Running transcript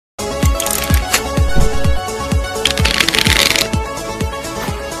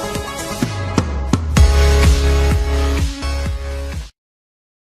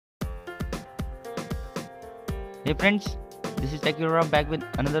friends, this is MOKEE Rom back with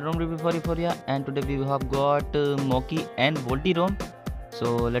another ROM review for Yuphoria, and today we have got MOKEE and VoLTE ROM.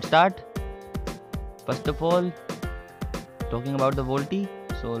 So let's start. First of all, talking about the VoLTE,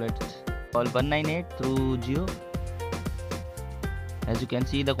 so let's call 198 through Geo. As you can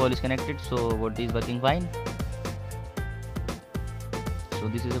see, the call is connected, so VoLTE is working fine. So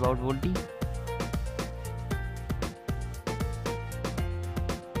this is about VoLTE.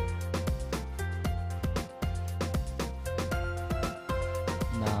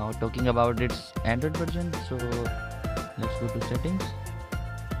 Now talking about its Android version, so let's go to settings.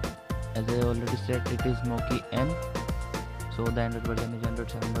 As I already said, it is MOKEE N, so the Android version is Android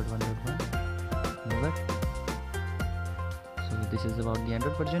 7.1.1 Noughat. So this is about the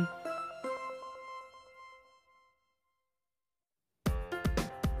Android version.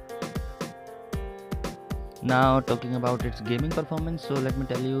 Now talking about its gaming performance, so let me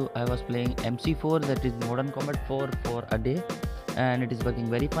tell you, I was playing MC4, that is Modern Combat 4, for a day, and it is working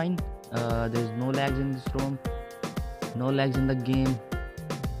very fine. There is no lags in this ROM, no lags in the game,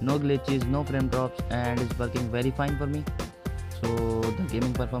 no glitches, no frame drops, and it's working very fine for me. So the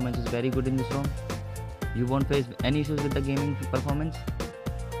gaming performance is very good in this ROM. You won't face any issues with the gaming performance.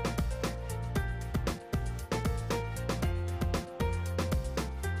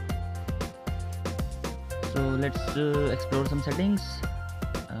 So let's explore some settings.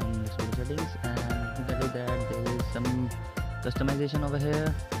 Let's go to settings, and let me tell you that there is some customization over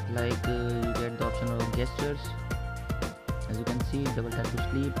here, like you get the option of gestures. As you can see, double tap to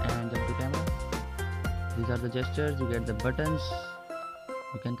sleep and jump to camera. These are the gestures. You get the buttons.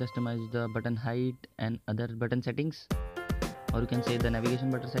 You can customize the button height and other button settings, or you can say the navigation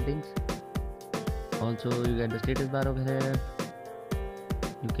button settings. Also, you get the status bar over here.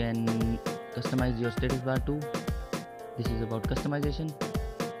 You can customize your status bar too. This is about customization.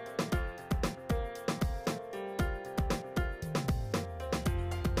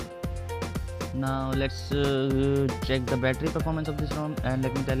 Now let's check the battery performance of this ROM, and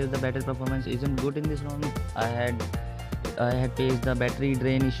let me tell you, the battery performance isn't good in this ROM. I had faced the battery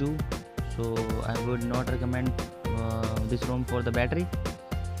drain issue, so I would not recommend this ROM for the battery.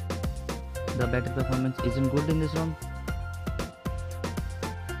 The battery performance isn't good in this ROM.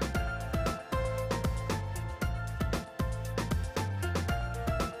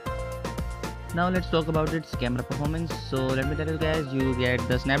 Now let's talk about its camera performance. So let me tell you guys, you get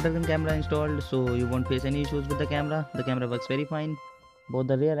the Snapdragon camera installed, so you won't face any issues with the camera. The camera works very fine. Both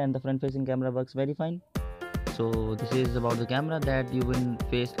the rear and the front facing camera works very fine. So this is about the camera, that you won't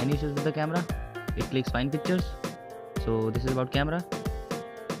face any issues with the camera. It clicks fine pictures. So this is about camera.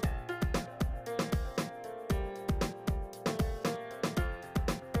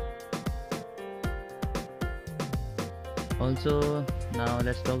 Also, now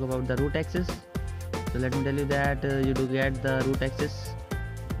let's talk about the root access. So let me tell you that you do get the root access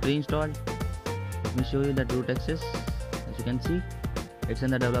pre-installed. Let me show you that root access. As you can see, it's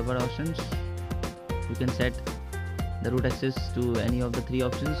in the developer options. You can set the root access to any of the three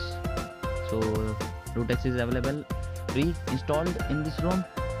options. So root access is available pre-installed in this ROM.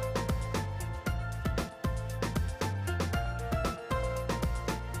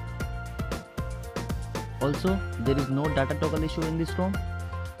 Also, there is no data toggle issue in this ROM.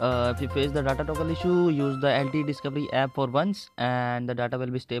 If you face the data toggle issue, use the LTE Discovery app for once, and the data will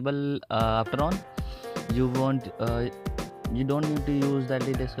be stable after on. You don't need to use the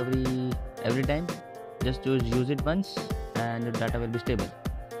LTE Discovery every time. Just use it once, and the data will be stable.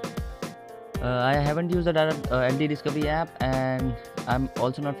 I haven't used the LTE Discovery app, and I'm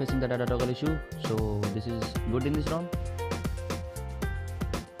also not facing the data toggle issue. So this is good in this ROM.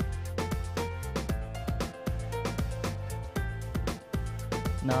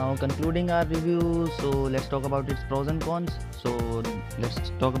 Now concluding our review, so let's talk about its pros and cons. So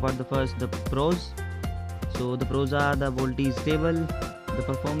let's talk about the pros. So the pros are, the VoLTE is stable, the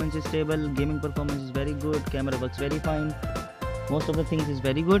performance is stable, gaming performance is very good, camera works very fine, most of the things is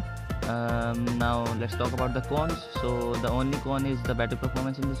very good. Now let's talk about the cons. So the only con is the battery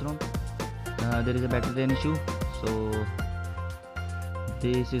performance in this ROM. There is a battery drain issue. So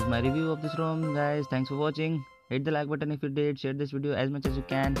this is my review of this ROM, guys. Thanks for watching. Hit the like button if you did, share this video as much as you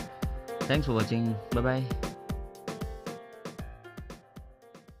can. Thanks for watching. Bye bye.